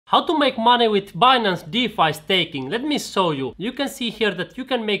How to make money with Binance DeFi staking? Let me show you. You can see here that you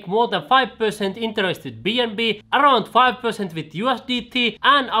can make more than 5% interest with BNB, around 5% with USDT,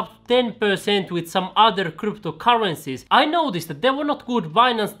 and up to 10% with some other cryptocurrencies. I noticed that there were not good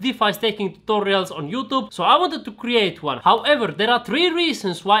Binance DeFi staking tutorials on YouTube, so I wanted to create one. However, there are 3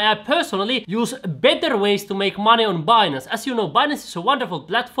 reasons why I personally use better ways to make money on Binance. As you know, Binance is a wonderful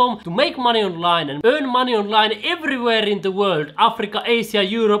platform to make money online and earn money online everywhere in the world. Africa, Asia,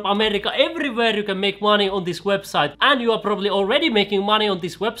 Europe, America, everywhere you can make money on this website. And you are probably already making money on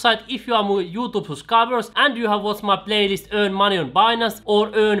this website if you are my YouTube subscribers and you have watched my playlist Earn Money on Binance or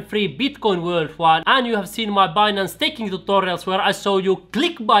Earn Free Bitcoin Worldwide, and you have seen my Binance staking tutorials where I show you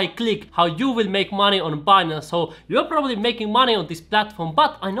click by click how you will make money on Binance. So you are probably making money on this platform,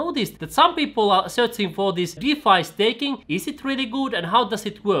 but I noticed that some people are searching for this DeFi staking. Is it really good and how does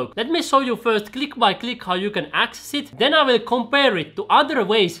it work? Let me show you first click by click how you can access it. Then I will compare it to other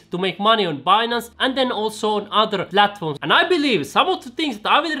ways to make money on Binance and then also on other platforms. And I believe some of the things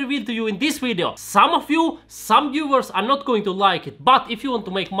that I will reveal to you in this video, some viewers are not going to like it, but if you want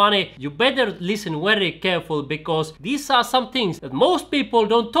to make money, you better listen very careful, because these are some things that most people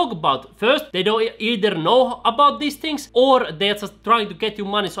don't talk about. First, they don't either know about these things or they're just trying to get you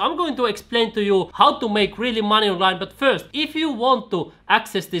money. So I'm going to explain to you how to make really money online. But first, if you want to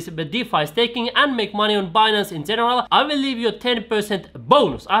access this DeFi staking and make money on Binance in general, I will leave you a 10%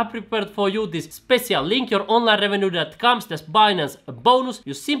 bonus. I have prepared for you this special link, youronlinerevenue.com/Binance bonus.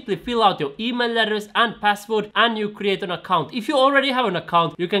 You simply fill out your email address and password and you create an account. If you already have an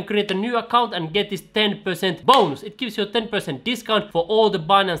account, you can create a new account and get this 10% bonus. It gives you a 10% discount for all the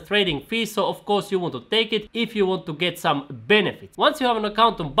Binance trading fees. So of course you want to take it if you want to get some benefits. Once you have an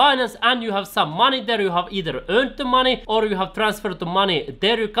account on Binance and you have some money there, you have either earned the money or you have transferred the money.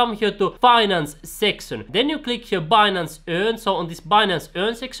 There you come here to finance section. Then you click here Binance Earn. So on this Binance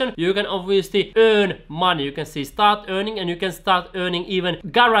Earn section, you can obviously earn money. You can see start earning and you can start earning even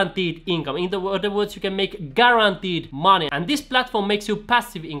guaranteed income. In other words, you can make guaranteed money. And this platform makes you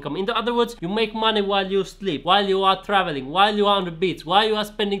passive income. In other words, you make money while you sleep, while you are traveling, while you are on the beach, while you are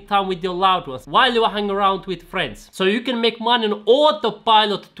spending time with your loved ones, while you are hanging around with friends. So you can make money on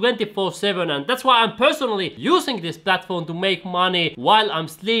autopilot 24/7. And that's why I'm personally using this platform to make money while I'm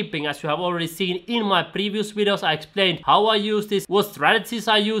sleeping. As you have already seen in my previous videos, I explained how I use this, what strategies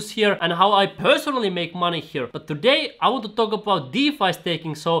I use here, and how I personally make money here. But today I want to talk about DeFi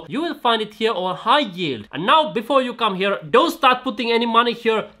staking, so you will find it here on high yield. And now before you come here, don't start putting any money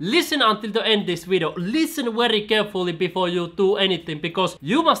here. Listen until the end of this video. Listen very carefully before you do anything, because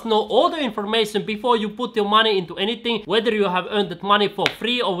you must know all the information before you put your money into anything, whether you have earned that money for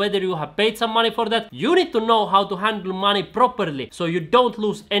free or whether you have paid some money for that. You need to know how to handle money properly so you don't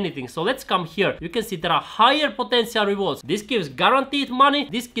lose anything. So let's come here. You can see there are higher potential rewards. This gives guaranteed money.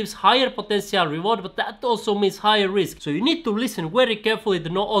 This gives higher potential reward, but that also means higher risk. So you need to listen very carefully to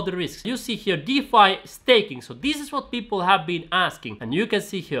know all the risks. You see here DeFi staking. So this is what people have been asking. And you can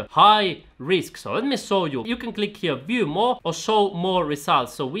see here high risk. So let me show you. You can click here view more or show more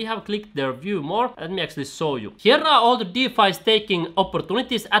results. So we have clicked there view more. Let me actually show you. Here are all the DeFi staking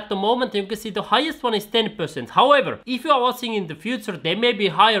opportunities at the moment. You can see the highest one is 10%. However, if you are watching in the future, there may be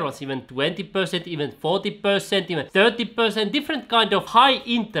higher ones, even 20%, even 40%, even 30%, different kind of high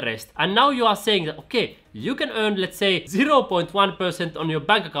interest. And now you are saying that, okay, you can earn, let's say, 0.1% on your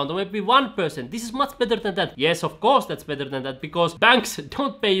bank account or maybe 1%. This is much better than that. Yes, of course, that's better than that, because banks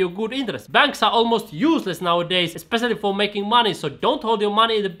don't pay you good interest. Banks are almost useless nowadays, especially for making money. So don't hold your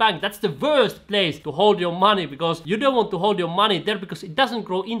money in the bank. That's the worst place to hold your money, because you don't want to hold your money there because it doesn't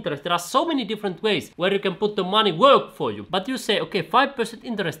grow interest. There are so many different ways where you can put the money work for you. But you say, okay, 5%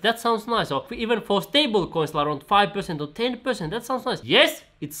 interest, that sounds nice. Or even for stable coins around 5% or 10%, that sounds nice. Yes,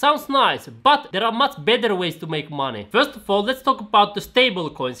 it sounds nice, but there are much better ways to make money. First of all, let's talk about the stable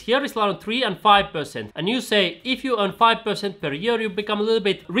coins. Here is around 3 and 5%. And you say, if you earn 5% per year, you become a little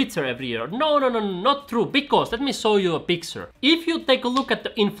bit richer every year. No, not true. Because let me show you a picture. If you take a look at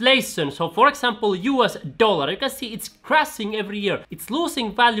the inflation, so for example, US dollar, you can see it's crashing every year. It's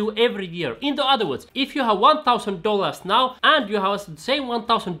losing value every year. In other words, if you have $1,000 now and you have the same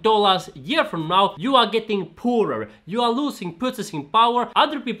 $1,000 a year from now, you are getting poorer. You are losing purchasing power.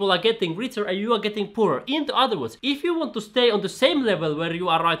 Other people are getting richer and you are getting poorer. In other words, if you want to stay on the same level where you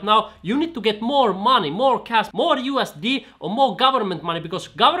are right now, you need to get more money, more cash, more USD or more government money, because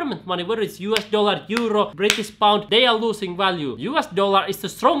government money, whether it's US dollar, euro, British pound, they are losing value. US dollar is the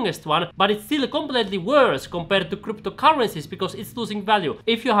strongest one, but it's still completely worse compared to cryptocurrencies because it's losing value.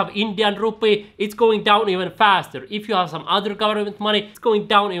 If you have Indian rupee, it's going down even faster. If you have some other government money, it's going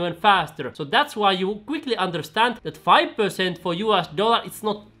down even faster. So that's why you quickly understand that 5% for US dollar, it's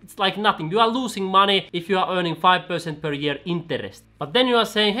It's like nothing. You are losing money if you are earning 5% per year interest. But then you are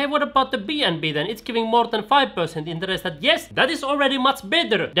saying, hey, what about the BNB then? It's giving more than 5% interest. That yes, that is already much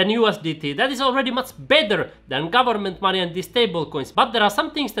better than USDT. That is already much better than government money and these stable coins. But there are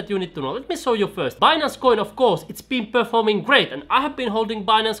some things that you need to know. Let me show you first. Binance coin, of course, it's been performing great, and I have been holding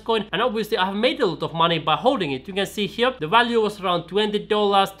Binance coin, and obviously I have made a lot of money by holding it. You can see here the value was around $20,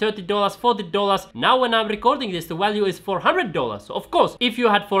 $30, $40. Now when I'm recording this, the value is $400. So of course, if you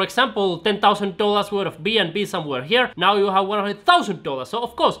had, for example, $10,000 worth of BNB somewhere here, now you have $100,000. So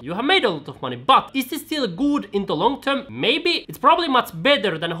of course you have made a lot of money. But is this still good in the long term? Maybe. It's probably much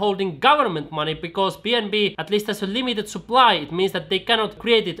better than holding government money, because BNB at least has a limited supply. It means that they cannot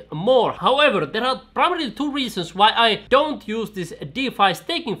create it more. However, there are primarily two reasons why I don't use this DeFi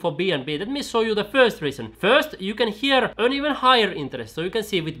staking for BNB. Let me show you the first reason. First, you can here earn even higher interest. So you can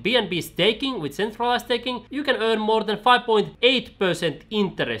see with BNB staking, with centralized staking, you can earn more than 5.8%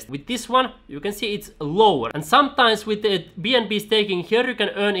 interest. With this one, you can see it's lower. And sometimes with the BNB staking here, you can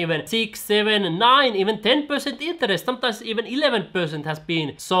earn even 6, 7, 9, even 10% interest. Sometimes even 11% has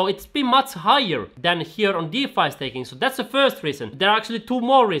been. So it's been much higher than here on DeFi staking. So that's the first reason. There are actually two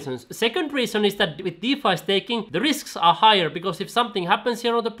more reasons. Second reason is that with DeFi staking, the risks are higher, because if something happens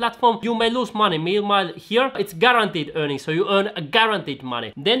here on the platform, you may lose money. Meanwhile, here it's guaranteed earnings, so you earn a guaranteed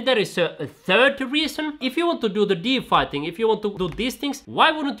money. Then there is a third reason. If you want to do the DeFi thing, if you want to do these things,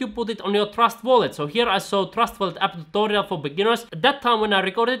 why wouldn't you put it on your Trust Wallet? So here I saw Trust Wallet app tutorial for beginners. At that time when I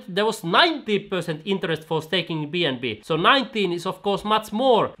recorded, there was 90% interest for staking BNB. So 19 is of course much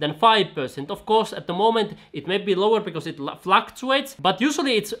more than 5%. Of course, at the moment it may be lower because it fluctuates, but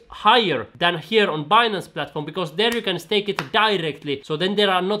usually it's higher than here on Binance platform, because there you can stake it directly. So then there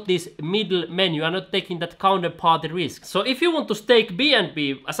are not these middlemen. You are not taking that counterparty risk. So if you want to stake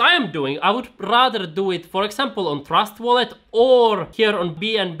BNB, as I am doing, I would rather do it, for example, on Trust Wallet or here on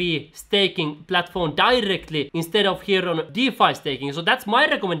BNB staking platform directly, instead of here on DeFi staking. So that's my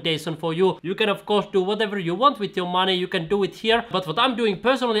recommendation for you. You can of course do whatever you want with your money. You can do it here, but what I'm doing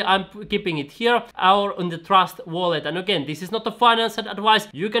personally, I'm keeping it here or on the Trust Wallet. And again, this is not a financial advice.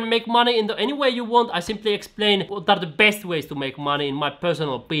 You can make money in any way you want. I simply explain what are the best ways to make money in my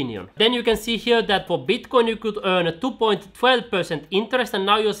personal opinion. Then you can see here that for Bitcoin you could earn a 2.12% interest, and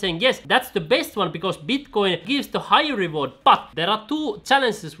now you're saying yes, that's the best one because Bitcoin gives the higher reward. But there are two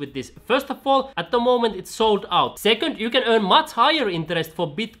challenges with this. First of all, at the moment it's sold out. Second, you can earn much higher interest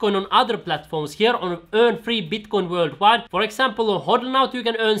for Bitcoin on other platforms. Here on Earn Free Bitcoin Worldwide, for example, on Hodl you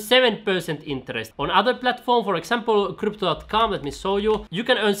can earn 7% interest. On other platform, for example, crypto.com, let me show you, you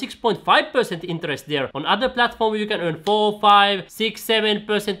can earn 6.5% interest there. On other platform you can earn 4, 5, 6,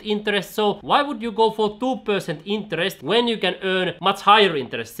 7% interest. So why would you go for 2% interest when you can earn much higher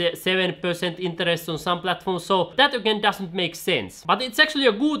interest, 7% interest on some platforms? So that again doesn't make sense. But it's actually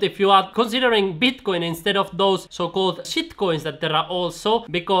a good if you are considering Bitcoin instead of those so-called shitcoins that there are also,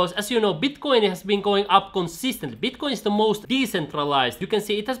 because as you know, Bitcoin has been going up consistently. Bitcoin is the most decentralized. You can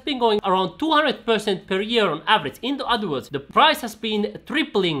see it has been going around 200% per year on average. In other words, the price has been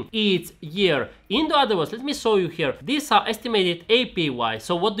tripling each year. In other words, let me show you here. These are estimated APY.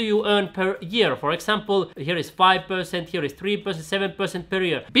 So what do you earn per year? For example, here is 5%, here is 3%, 7% per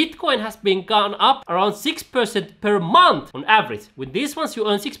year. Bitcoin has been gone up around 6% per month on average. With these ones you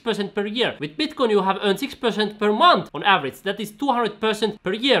earn 6% per year. With Bitcoin you have earned 6% per month on average. That is 200%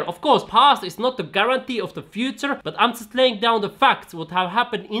 per year. Of course, past is not the guarantee of the future, but I'm just laying down the facts what have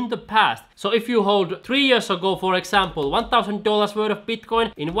happened in the past. So if you hold 3 years ago, for example, $1,000 worth of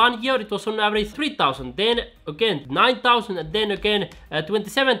Bitcoin, in 1 year it was on average 3,000, then again 9,000, and then again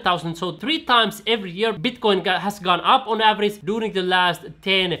 27,000. So 3 times every year Bitcoin has gone up on average during the last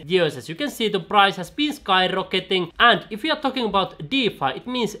 10 years. As you can see, the price has been skyrocketing. And if we are talking about DeFi, it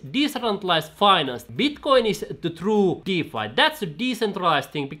means decentralized finance. Bitcoin is the true DeFi. That's the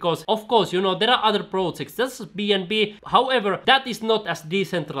decentralized thing, because of course, you know, there are other projects. That's BNB. However, that is not as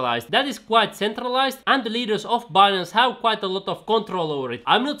decentralized. That is quite centralized, and the leaders of Binance have quite a lot of control over it.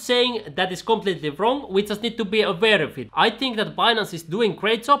 I'm not saying that is completely wrong. We just need to be aware of it. I think that Binance is doing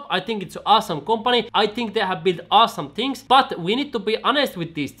great job. I think it's an awesome company. I think they have built awesome things, but we need to be honest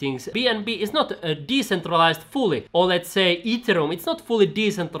with these things. BNB is not decentralized fully, or let's say Ethereum, it's not fully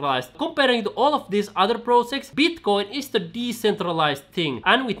decentralized. Comparing to all of these other projects, Bitcoin is the decentralized thing.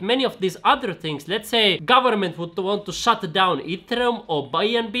 And with many of these other things, let's say government would want to shut down Ethereum or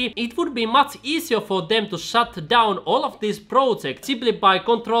BNB, it would be much easier for them to shut down all of these projects simply by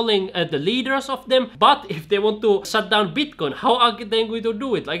controlling the leaders of them. But if they want to shut down Bitcoin, how are they going to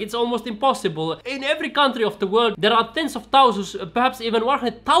do it? Like, it's almost impossible. In every country of the world there are tens of thousands, perhaps even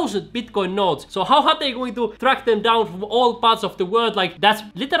 100,000 Bitcoin nodes. So how are they going to track them down from all parts of the world world, like that's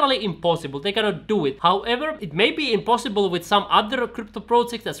literally impossible. They cannot do it. However, it may be impossible with some other crypto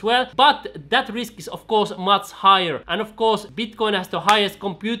projects as well, but that risk is of course much higher. And of course, Bitcoin has the highest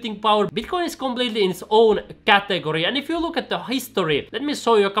computing power. Bitcoin is completely in its own category. And if you look at the history, let me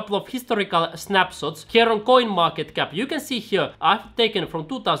show you a couple of historical snapshots here on CoinMarketCap. You can see here I've taken from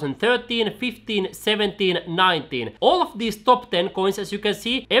 2013, 15, 17, 19. All of these top 10 coins, as you can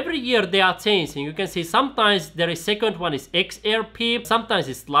see, every year they are changing. You can see sometimes there is second one is XRP, sometimes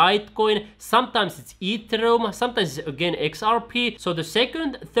it's Litecoin, sometimes it's Ethereum, sometimes it's again XRP. So the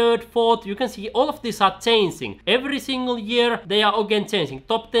second, third, fourth, you can see all of these are changing. Every single year they are again changing.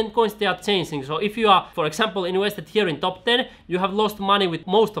 Top 10 coins, they are changing. So if you are, for example, invested here in top 10, you have lost money with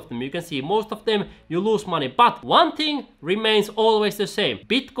most of them. You can see most of them you lose money. But one thing remains always the same.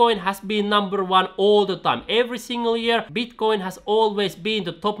 Bitcoin has been number one all the time. Every single year Bitcoin has always been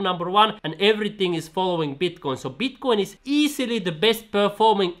the top number one, and everything is following Bitcoin. So Bitcoin is easily the best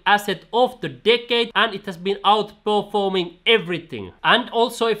performing asset of the decade, and it has been outperforming everything. And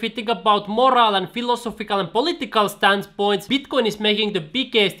also, if you think about moral and philosophical and political standpoints, Bitcoin is making the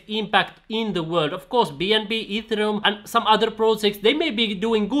biggest impact in the world. Of course, BNB, Ethereum and some other projects, they may be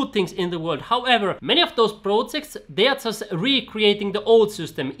doing good things in the world. However, many of those projects, they are just recreating the old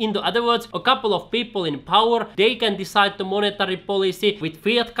system. In other words, a couple of people in power, they can decide the monetary policy with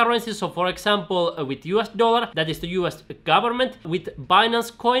fiat currency. So for example, with US dollar, that is the US government. With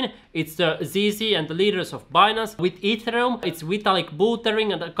Binance coin, it's the ZZ and the leaders of Binance. With Ethereum, it's Vitalik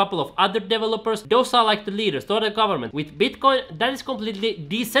Buterin and a couple of other developers. Those are like the leaders, they're the government. With Bitcoin, that is completely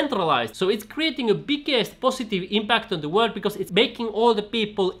decentralized. So it's creating a biggest positive impact on the world because it's making all the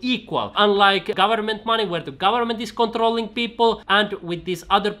people equal. Unlike government money where the government is controlling people, and with these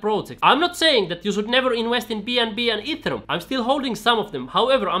other projects. I'm not saying that you should never invest in BNB and Ethereum. I'm still holding some of them.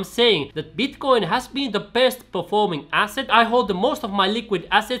 However, I'm saying that Bitcoin has been the best performing asset. I hold the most of my liquid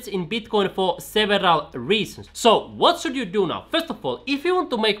assets in Bitcoin for several reasons. So what should you do now? First of all, if you want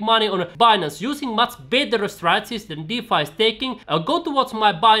to make money on Binance using much better strategies than DeFi is taking, go towards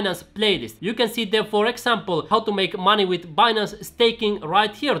my Binance playlist. You can see there, for example, how to make money with Binance staking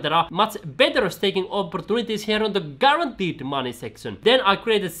right here. There are much better staking opportunities here on the guaranteed money section. Then I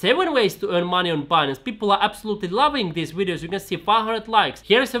created 7 ways to earn money on Binance. People are absolutely loving these videos. You can see 500 likes.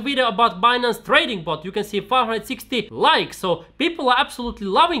 Here's a video about Binance trading bot. You can see 560 likes. So people are absolutely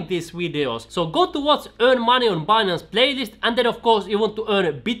loving these videos. So go towards earn money on Binance playlist, and then of course you want to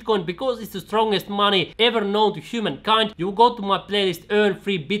earn Bitcoin because it's the strongest money ever known to humankind. You go to my playlist earn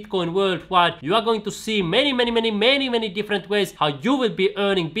free Bitcoin worldwide. You are going to see many different ways how you will be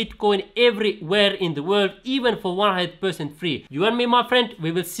earning Bitcoin everywhere in the world, even for 100% free. You and me, my friend,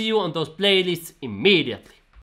 we will see you on those playlists immediately.